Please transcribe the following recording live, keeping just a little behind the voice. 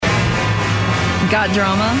Got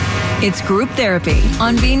drama? It's group therapy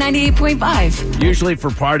on B98.5. Usually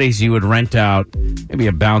for parties, you would rent out maybe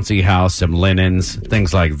a bouncy house, some linens,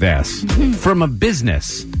 things like this. From a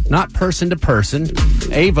business, not person to person.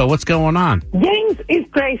 Ava, what's going on? James is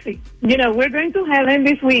crazy. You know, we're going to Helen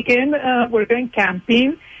this weekend. We're going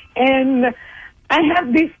camping. And I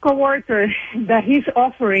have this coworker that he's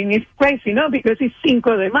offering. It's crazy, no? Because it's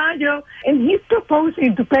Cinco de Mayo. And he's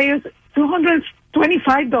proposing to pay us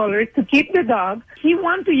 $225 to keep the dog. He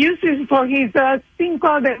wants to use it for his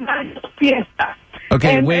Cinco de Mayo fiesta.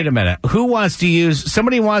 Okay, wait a minute.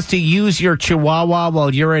 Somebody wants to use your Chihuahua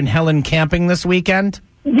while you're in Helen camping this weekend?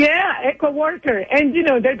 Yeah, a coworker. And, you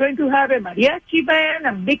know, they're going to have a mariachi band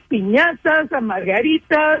and big piñatas and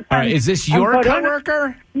margaritas. All right, is this your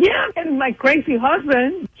coworker? Yeah, and my crazy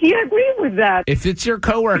husband, he agreed with that. If it's your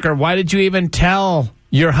coworker, why did you even tell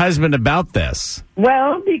your husband about this?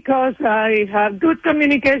 Well, because I have good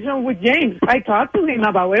communication with James. I talk to him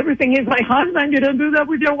about everything. He's my husband. You don't do that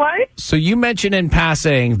with your wife? So you mentioned in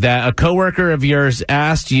passing that a coworker of yours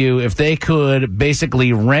asked you if they could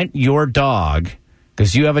basically rent your dog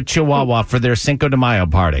because you have a Chihuahua for their Cinco de Mayo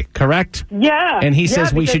party, correct? Yeah. And he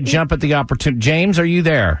says we should jump at the opportunity. James, are you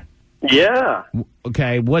there? Yeah.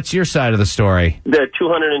 Okay, what's your side of the story? The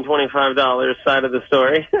 $225 side of the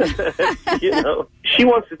story. You know, she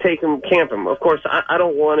wants to take him camping. Of course, I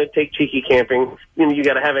don't want to take Cheeky camping. You know, you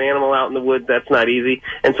got to have an animal out in the woods. That's not easy.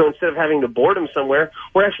 And so instead of having to board him somewhere,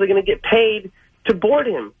 we're actually going to get paid to board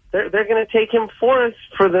him. They're going to take him for us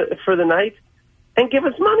for the night and give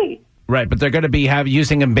us money. Right, but they're going to be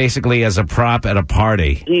using him basically as a prop at a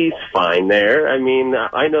party. He's fine there. I mean,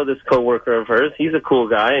 I know this coworker of hers. He's a cool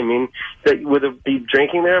guy. I mean, would it be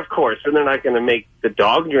drinking there? Of course. And they're not going to make the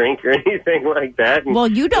dog drink or anything like that. Well,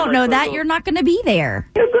 you don't know that. You're not going to be there.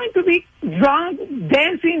 You're going to be drunk,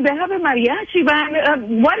 dancing. They have a mariachi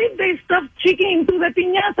band. What if they stuff Chicky into the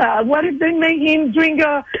piñata? What if they make him drink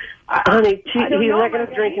a... Honey, he's not going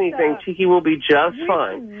to drink anything. Cheeky will be just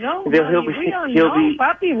fine. No, we don't know,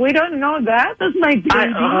 Papi. We don't know that. That's my baby.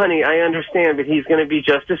 Honey, I understand, but he's going to be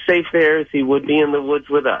just as safe there as he would be in the woods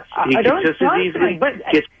with us. He could just as easily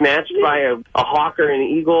get snatched by a hawk or an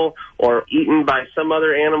eagle or eaten by some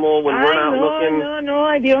other animal when we're not looking.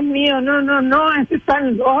 No, Dios mío, no. Ese es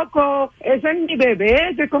tan loco. Ese es mi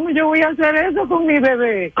bebé. ¿Cómo yo voy a hacer eso con mi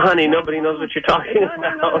bebé? Honey, nobody knows what you're talking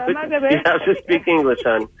about. You have to speak English,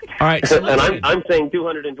 hon. All right, so and I'm saying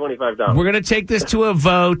 $225. We're going to take this to a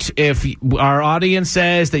vote. If our audience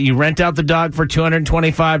says that you rent out the dog for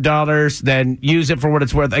 $225, then use it for what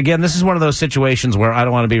it's worth. Again, this is one of those situations where I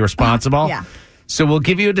don't want to be responsible. Yeah. So we'll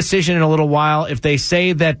give you a decision in a little while. If they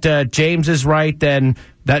say that James is right, then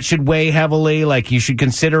that should weigh heavily, like you should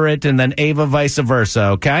consider it, and then Ava vice versa,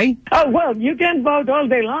 okay? Oh, well, you can vote all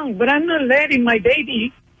day long, but I'm not letting my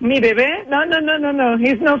baby... Mi bebé? No.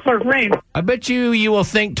 He's not for friends. I bet you will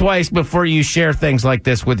think twice before you share things like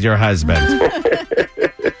this with your husband.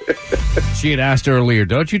 She had asked earlier,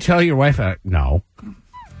 don't you tell your wife? No.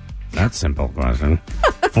 That's simple question.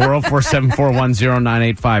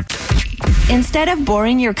 404-741-0985. Instead of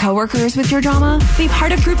boring your coworkers with your drama, be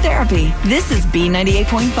part of group therapy. This is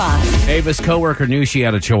B98.5. Ava's coworker knew she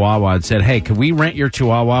had a Chihuahua and said, hey, could we rent your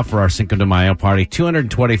Chihuahua for our Cinco de Mayo party?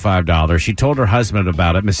 $225. She told her husband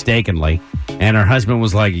about it mistakenly, and her husband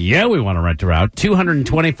was like, yeah, we want to rent her out.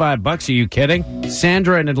 $225? Are you kidding?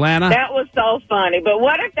 Sandra in Atlanta? That was so funny. But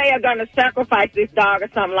what if they are going to sacrifice this dog or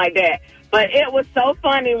something like that? But it was so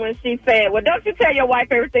funny when she said, well, don't you tell your wife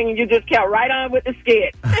everything, and you just kept right on with the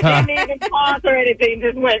skit. Didn't even pause or anything,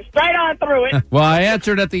 just went straight on through it. Well, I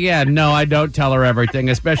answered at the end, no, I don't tell her everything,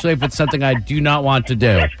 especially if it's something I do not want to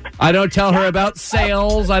do. I don't tell her about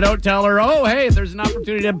sales. I don't tell her, oh, hey, there's an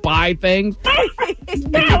opportunity to buy things. I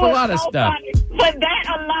keep a lot of stuff. Funny. But that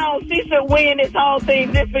alone, she should win this whole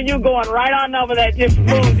thing just for you going right on over that just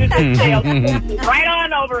boom, just sales. Right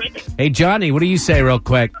on over it. Hey, Johnny, what do you say real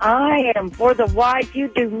quick? I am for the wife. You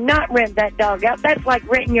do not rent that dog out. That's like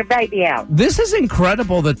renting your baby out. This is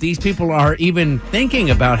incredible that these people are even thinking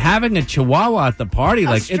about having a Chihuahua at the party.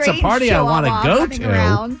 Like, it's a party Chihuahua I want to go to.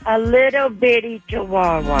 Around. A little bitty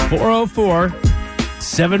Chihuahua.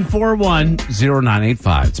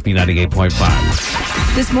 404-741-0985. It's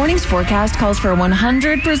B98.5. This morning's forecast calls for a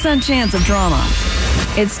 100% chance of drama.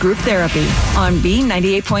 It's group therapy on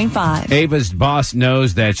B98.5. Ava's boss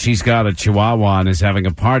knows that she's got a Chihuahua and is having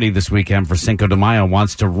a party this weekend for Cinco de Mayo,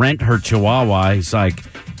 wants to rent her Chihuahua. He's like,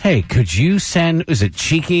 hey, could you send, is it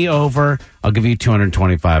Cheeky over? I'll give you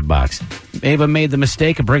 $225. Ava made the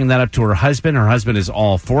mistake of bringing that up to her husband. Her husband is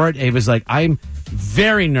all for it. Ava's like, I'm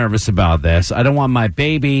very nervous about this. I don't want my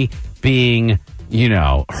baby being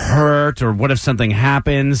hurt, or what if something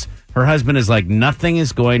happens? Her husband is like, nothing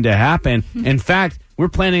is going to happen. In fact, we're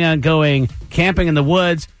planning on going camping in the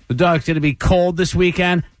woods. The dog's going to be cold this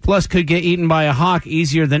weekend, plus could get eaten by a hawk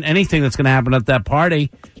easier than anything that's going to happen at that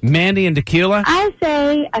party. Mandy and Tequila? I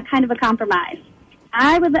say a kind of a compromise.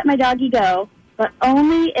 I would let my doggy go, but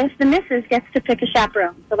only if the missus gets to pick a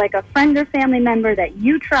chaperone. So like a friend or family member that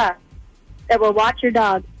you trust that will watch your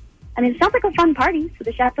dog. I mean, it sounds like a fun party, so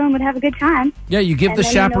the chaperone would have a good time. Yeah, you give the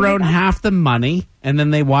chaperone half the money, and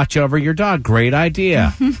then they watch over your dog. Great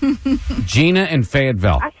idea. Gina in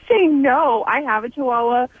Fayetteville. I say no. I have a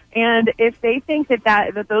Chihuahua, and if they think that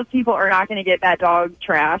those people are not going to get that dog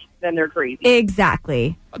trashed, then they're crazy.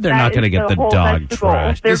 Exactly. They're not going to get the dog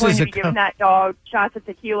trashed. They're going to be giving that dog shots of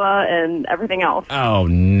tequila and everything else. Oh,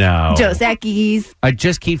 no. Dos Equis. I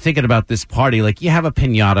just keep thinking about this party. Like, you have a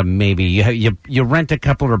piñata, maybe. You rent a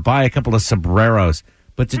couple or buy a couple of sombreros.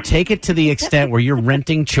 But to take it to the extent where you're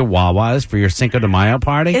renting Chihuahuas for your Cinco de Mayo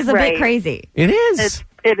party is a bit crazy. It is.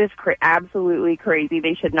 It is absolutely crazy.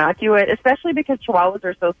 They should not do it, especially because Chihuahuas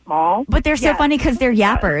are so small. But they're so funny because they're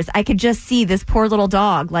yappers. I could just see this poor little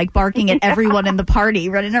dog like barking at everyone in the party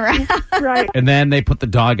running around. Right. And then they put the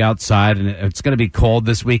dog outside, and it's going to be cold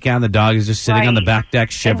this weekend. The dog is just sitting on the back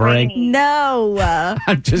deck shivering. No.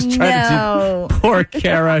 I'm just trying to... Poor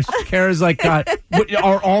Kara. Kara's like, God,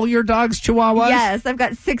 are all your dogs Chihuahuas? Yes, I've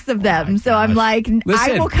got 6 of them. So I'm like,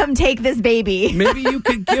 listen, I will come take this baby. Maybe you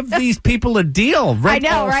could give these people a deal. I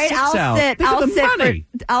know. Right?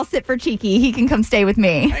 I'll sit for Cheeky. He can come stay with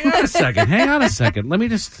me. Hang on a second. Let me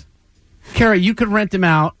just... Kara, you could rent him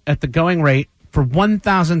out at the going rate for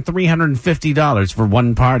 $1,350 for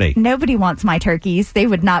one party. Nobody wants my turkeys. They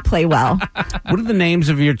would not play well. What are the names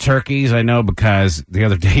of your turkeys? I know because the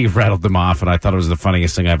other day you rattled them off, and I thought it was the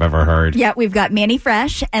funniest thing I've ever heard. Yeah, we've got Manny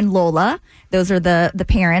Fresh and Lola. Those are the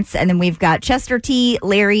parents. And then we've got Chester T,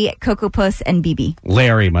 Larry, Cocoa Puss, and BB.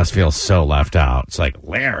 Larry must feel so left out. It's like,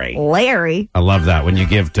 Larry. I love that when you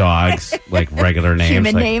give dogs like regular names.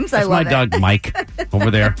 Human names, I love it. That's my dog, Mike, over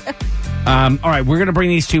there. All right, we're going to bring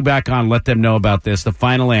these two back on, let them know about this. The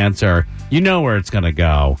final answer, you know where it's going to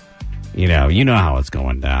go. You know how it's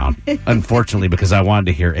going down. Unfortunately, because I wanted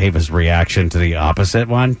to hear Ava's reaction to the opposite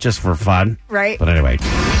one, just for fun. Right. But anyway.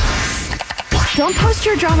 Don't post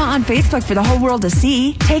your drama on Facebook for the whole world to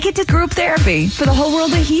see. Take it to group therapy for the whole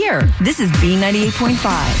world to hear. This is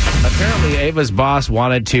B98.5. Apparently, Ava's boss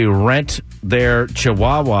wanted to rent their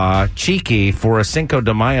Chihuahua, Cheeky, for a Cinco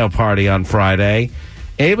de Mayo party on Friday.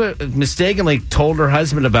 Ava mistakenly told her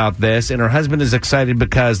husband about this, and her husband is excited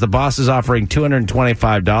because the boss is offering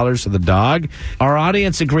 $225 for the dog. Our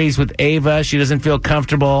audience agrees with Ava. She doesn't feel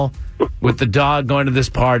comfortable with the dog going to this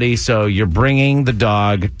party, so you're bringing the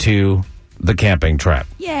dog to the camping trip.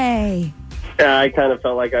 Yay. Yeah, I kind of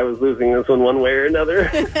felt like I was losing this one way or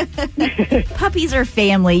another. Puppies are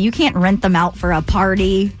family. You can't rent them out for a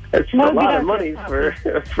party. It's a lot of money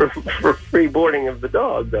for free boarding of the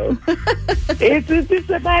dog, though. It's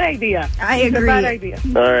a bad idea. I agree. It's a bad idea.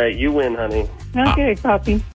 All right, you win, honey. Okay, puppy.